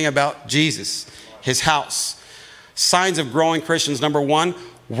amazing thing about Jesus, his house. Signs of growing Christians. Number 1,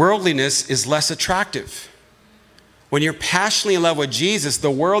 worldliness is less attractive. When you're passionately in love with Jesus, the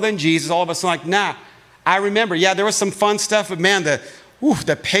world and Jesus, all of us are like, nah. I remember, there was some fun stuff, but man, the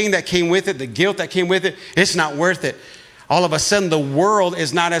pain that came with it, the guilt that came with it, it's not worth it. All of a sudden, the world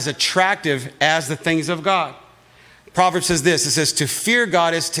is not as attractive as the things of God. Proverbs says this, it says, to fear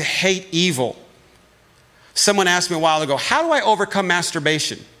God is to hate evil. Someone asked me a while ago, how do I overcome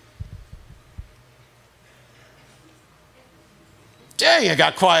masturbation? Dang, it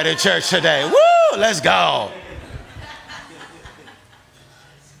got quiet in church today. Woo, let's go.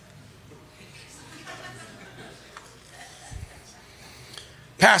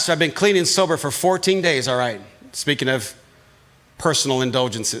 Pastor, I've been clean and sober for 14 days. All right. Speaking of personal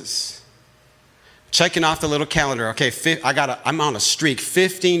indulgences. Checking off the little calendar. Okay, I'm on a streak.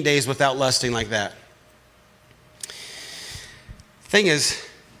 15 days without lusting like that. Thing is,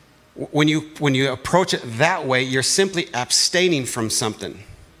 when you approach it that way, you're simply abstaining from something.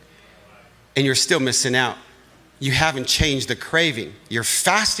 And you're still missing out. You haven't changed the craving. You're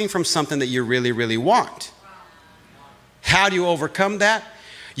fasting from something that you really, really want. How do you overcome that?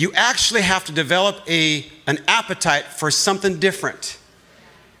 You actually have to develop an appetite for something different.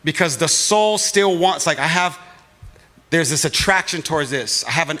 Because the soul still wants, there's this attraction towards this.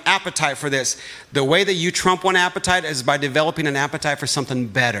 I have an appetite for this. The way that you trump one appetite is by developing an appetite for something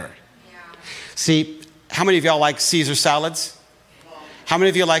better. Yeah. See, how many of y'all like Caesar salads? How many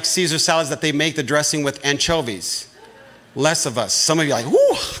of you like Caesar salads that they make the dressing with anchovies? Less of us. Some of you are like,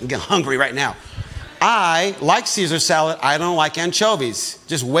 whoo, I'm getting hungry right now. I like Caesar salad. I don't like anchovies.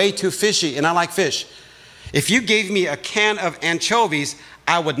 Just way too fishy, and I like fish. If you gave me a can of anchovies,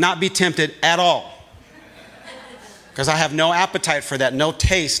 I would not be tempted at all. Because I have no appetite for that, no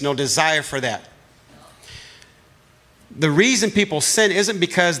taste, no desire for that. The reason people sin isn't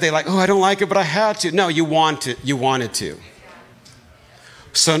because they I don't like it, but I had to. No, you wanted to.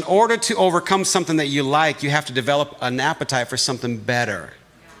 So in order to overcome something that you like, you have to develop an appetite for something better.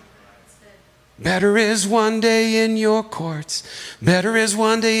 Better is one day in your courts. Better is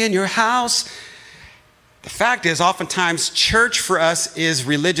one day in your house. The fact is, oftentimes, church for us is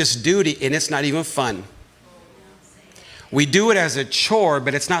religious duty, and it's not even fun. We do it as a chore,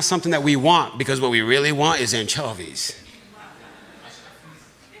 but it's not something that we want, because what we really want is anchovies.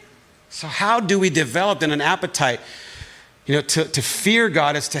 So how do we develop then an appetite? To fear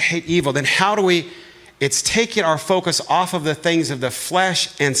God is to hate evil. Then how do we... It's taking our focus off of the things of the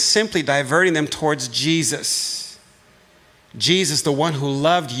flesh and simply diverting them towards Jesus. Jesus, the one who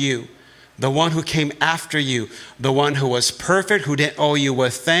loved you, the one who came after you, the one who was perfect, who didn't owe you a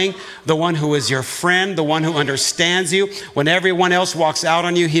thing, the one who is your friend, the one who understands you. When everyone else walks out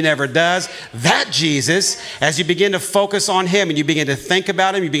on you, he never does. That Jesus, as you begin to focus on him and you begin to think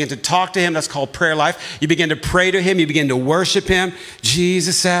about him, you begin to talk to him, that's called prayer life. You begin to pray to him, you begin to worship him.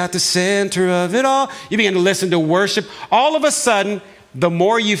 Jesus at the center of it all. You begin to listen to worship. All of a sudden, the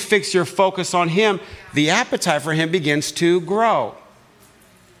more you fix your focus on him, the appetite for him begins to grow.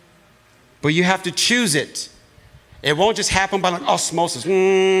 But you have to choose it. It won't just happen by osmosis.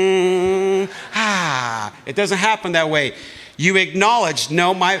 It doesn't happen that way. You acknowledge,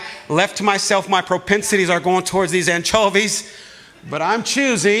 no, left to myself, my propensities are going towards these anchovies, but I'm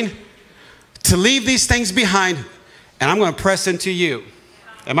choosing to leave these things behind, and I'm going to press into you.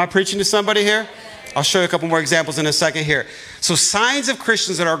 Am I preaching to somebody here? I'll show you a couple more examples in a second here. So signs of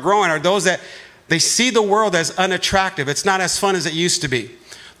Christians that are growing are those that they see the world as unattractive. It's not as fun as it used to be.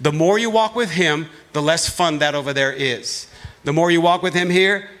 The more you walk with him, the less fun that over there is. The more you walk with him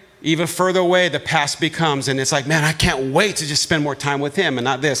here, even further away the past becomes. And it's like, man, I can't wait to just spend more time with him and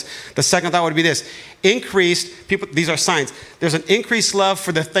not this. The second thought would be this. These are signs. There's an increased love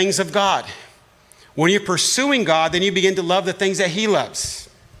for the things of God. When you're pursuing God, then you begin to love the things that he loves.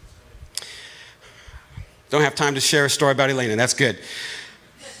 Don't have time to share a story about Elena. That's good.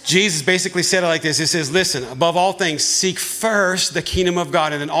 Jesus basically said it like this. He says, listen, above all things, seek first the kingdom of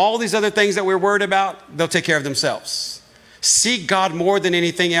God. And then all these other things that we're worried about, they'll take care of themselves. Seek God more than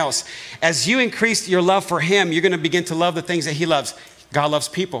anything else. As you increase your love for him, you're going to begin to love the things that he loves. God loves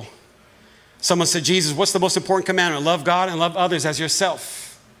people. Someone said, Jesus, what's the most important commandment? Love God and love others as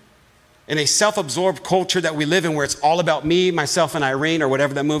yourself. In a self-absorbed culture that we live in where it's all about me, myself, and Irene, or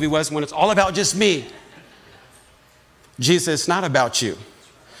whatever that movie was, when it's all about just me, Jesus said, it's not about you.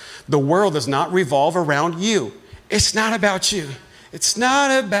 The world does not revolve around you. It's not about you. It's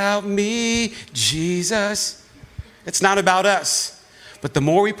not about me, Jesus. It's not about us. But the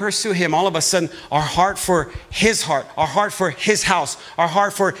more we pursue him, all of a sudden, our heart for his heart, our heart for his house, our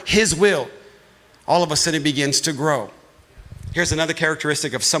heart for his will, all of a sudden begins to grow. Here's another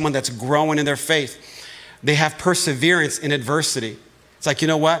characteristic of someone that's growing in their faith. They have perseverance in adversity. It's like, you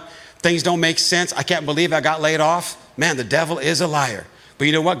know what? Things don't make sense. I can't believe I got laid off. Man, the devil is a liar. But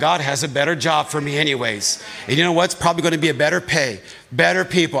you know what? God has a better job for me anyways. And you know what? It's probably going to be a better pay, better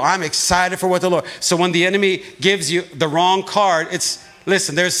people. I'm excited for what the Lord. So when the enemy gives you the wrong card,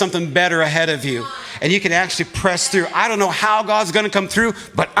 listen, there's something better ahead of you. And you can actually press through. I don't know how God's going to come through,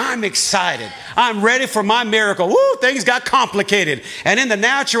 but I'm excited. I'm ready for my miracle. Woo, things got complicated. And in the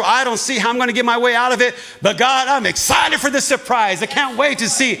natural, I don't see how I'm going to get my way out of it. But God, I'm excited for the surprise. I can't wait to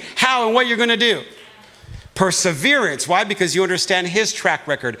see how and what you're going to do. Perseverance. Why? Because you understand his track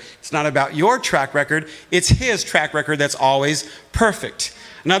record. It's not about your track record. It's his track record that's always perfect.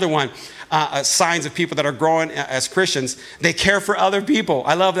 Another one, signs of people that are growing as Christians, they care for other people.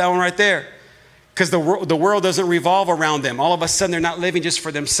 I love that one right there. Because the world doesn't revolve around them. All of a sudden, they're not living just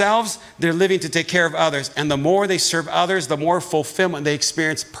for themselves. They're living to take care of others. And the more they serve others, the more fulfillment they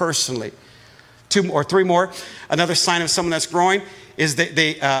experience personally. 2 or 3 more. Another sign of someone that's growing is that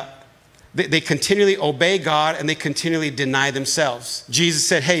they continually obey God and they continually deny themselves. Jesus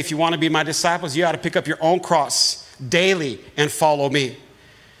said, hey, if you want to be my disciples, you got to pick up your own cross daily and follow me.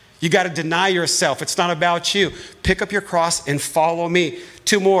 You got to deny yourself. It's not about you. Pick up your cross and follow me.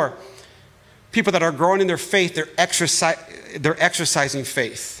 2 more. People that are growing in their faith, they're exercising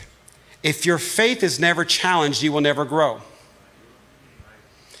faith. If your faith is never challenged, you will never grow.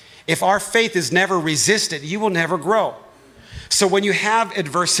 If our faith is never resisted, you will never grow. So when you have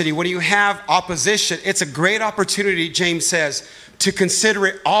adversity, when you have opposition, it's a great opportunity, James says, to consider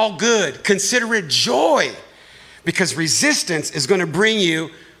it all good. Consider it joy, because resistance is going to bring you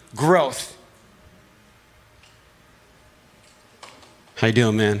growth. How you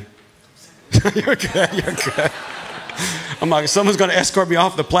doing, man? You're good, you're good. I'm like, someone's going to escort me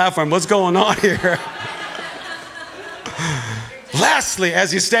off the platform. What's going on here? Lastly,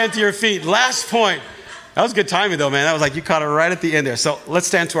 as you stand to your feet, last point. That was good timing though, man. That was like, you caught it right at the end there. So let's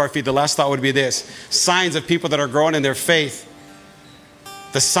stand to our feet. The last thought would be this. Signs of people that are growing in their faith.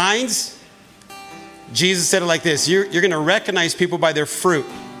 The signs, Jesus said it like this. You're going to recognize people by their fruit.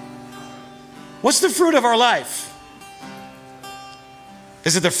 What's the fruit of our life?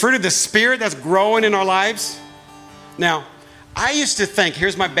 Is it the fruit of the Spirit that's growing in our lives? Now, I used to think,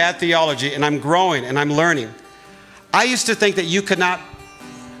 here's my bad theology, and I'm growing and I'm learning. I used to think that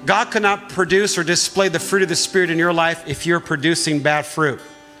God could not produce or display the fruit of the Spirit in your life if you're producing bad fruit.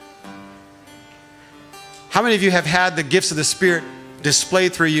 How many of you have had the gifts of the Spirit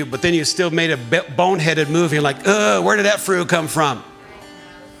displayed through you, but then you still made a boneheaded move? You're like, where did that fruit come from?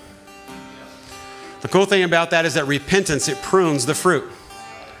 The cool thing about that is that repentance, it prunes the fruit.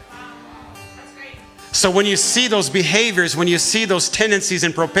 So when you see those behaviors, when you see those tendencies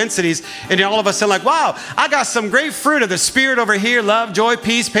and propensities, and then all of a sudden like, wow, I got some great fruit of the Spirit over here, love, joy,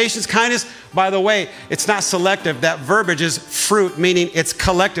 peace, patience, kindness. By the way, it's not selective. That verbiage is fruit, meaning it's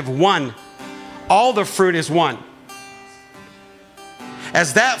collective, one. All the fruit is one.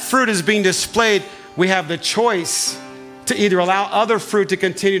 As that fruit is being displayed, we have the choice to either allow other fruit to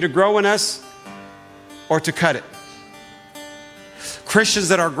continue to grow in us or to cut it. Christians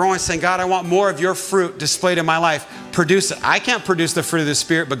that are growing saying, God, I want more of your fruit displayed in my life. Produce it. I can't produce the fruit of the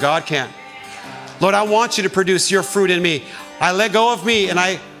Spirit, but God can. Lord, I want you to produce your fruit in me. I let go of me and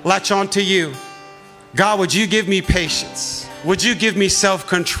I latch on to you. God, would you give me patience? would you give me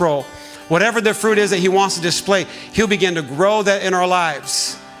self-control? Whatever the fruit is that he wants to display, he'll begin to grow that in our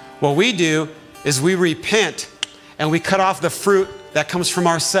lives. What we do is we repent and we cut off the fruit that comes from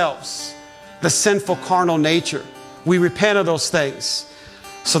ourselves, the sinful carnal nature. We repent of those things.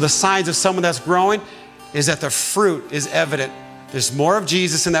 So the signs of someone that's growing is that the fruit is evident. There's more of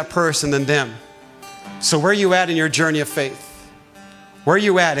Jesus in that person than them. So where are you at in your journey of faith? Where are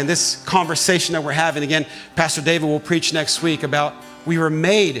you at in this conversation that we're having? Again, Pastor David will preach next week about we were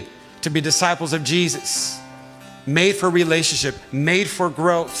made to be disciples of Jesus, made for relationship, made for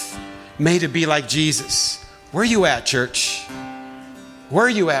growth, made to be like Jesus. Where are you at, church? Where are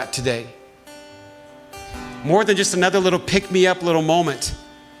you at today? More than just another little pick-me-up little moment.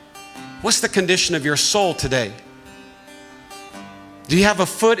 What's the condition of your soul today? Do you have a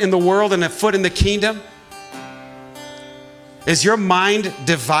foot in the world and a foot in the kingdom? Is your mind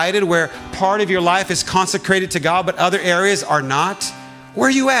divided where part of your life is consecrated to God but other areas are not? Where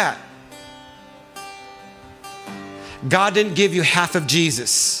are you at? God didn't give you half of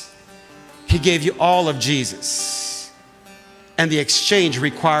Jesus. He gave you all of Jesus. And the exchange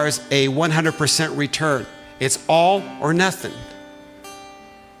requires a 100% return. It's all or nothing.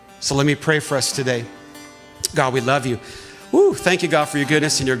 So let me pray for us today. God, we love you. Woo, thank you, God, for your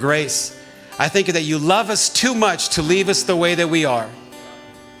goodness and your grace. I thank you that you love us too much to leave us the way that we are.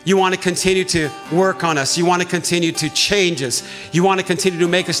 You want to continue to work on us. You want to continue to change us. You want to continue to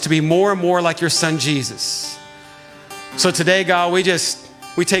make us to be more and more like your son, Jesus. So today, God, we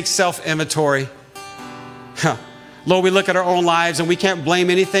take self-inventory. Lord, we look at our own lives and we can't blame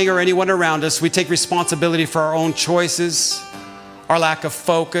anything or anyone around us. We take responsibility for our own choices, our lack of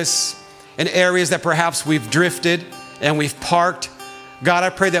focus, in areas that perhaps we've drifted and we've parked. God,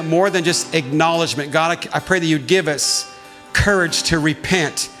 I pray that more than just acknowledgement, God, I pray that you'd give us courage to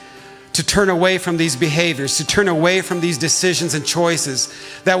repent, to turn away from these behaviors, to turn away from these decisions and choices,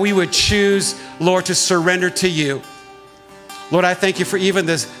 that we would choose, Lord, to surrender to you. Lord, I thank you for even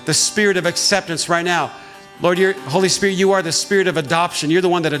the spirit of acceptance right now. Lord, Holy Spirit, you are the spirit of adoption. You're the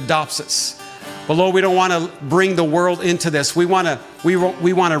one that adopts us. But Lord, we don't want to bring the world into this. We want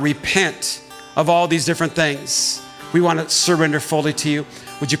to repent of all these different things. We want to surrender fully to you.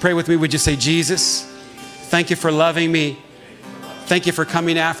 Would you pray with me? Would you say, Jesus, thank you for loving me. Thank you for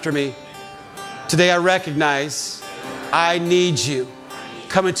coming after me. Today I recognize I need you.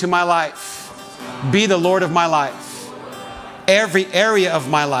 Come into my life. Be the Lord of my life. Every area of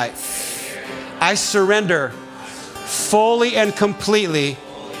my life, I surrender fully and completely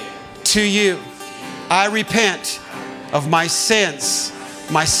to you. I repent of my sins,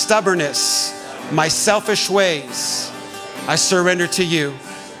 my stubbornness, my selfish ways. I surrender to you.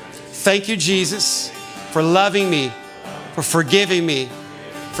 Thank you, Jesus, for loving me, for forgiving me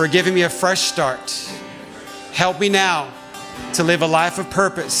a fresh start. Help me now to live a life of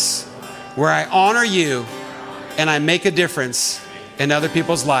purpose where I honor you and I make a difference in other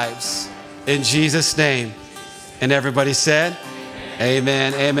people's lives. In Jesus' name. And everybody said,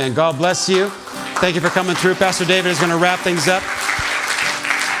 amen, amen. God bless you. Thank you for coming through. Pastor David is going to wrap things up.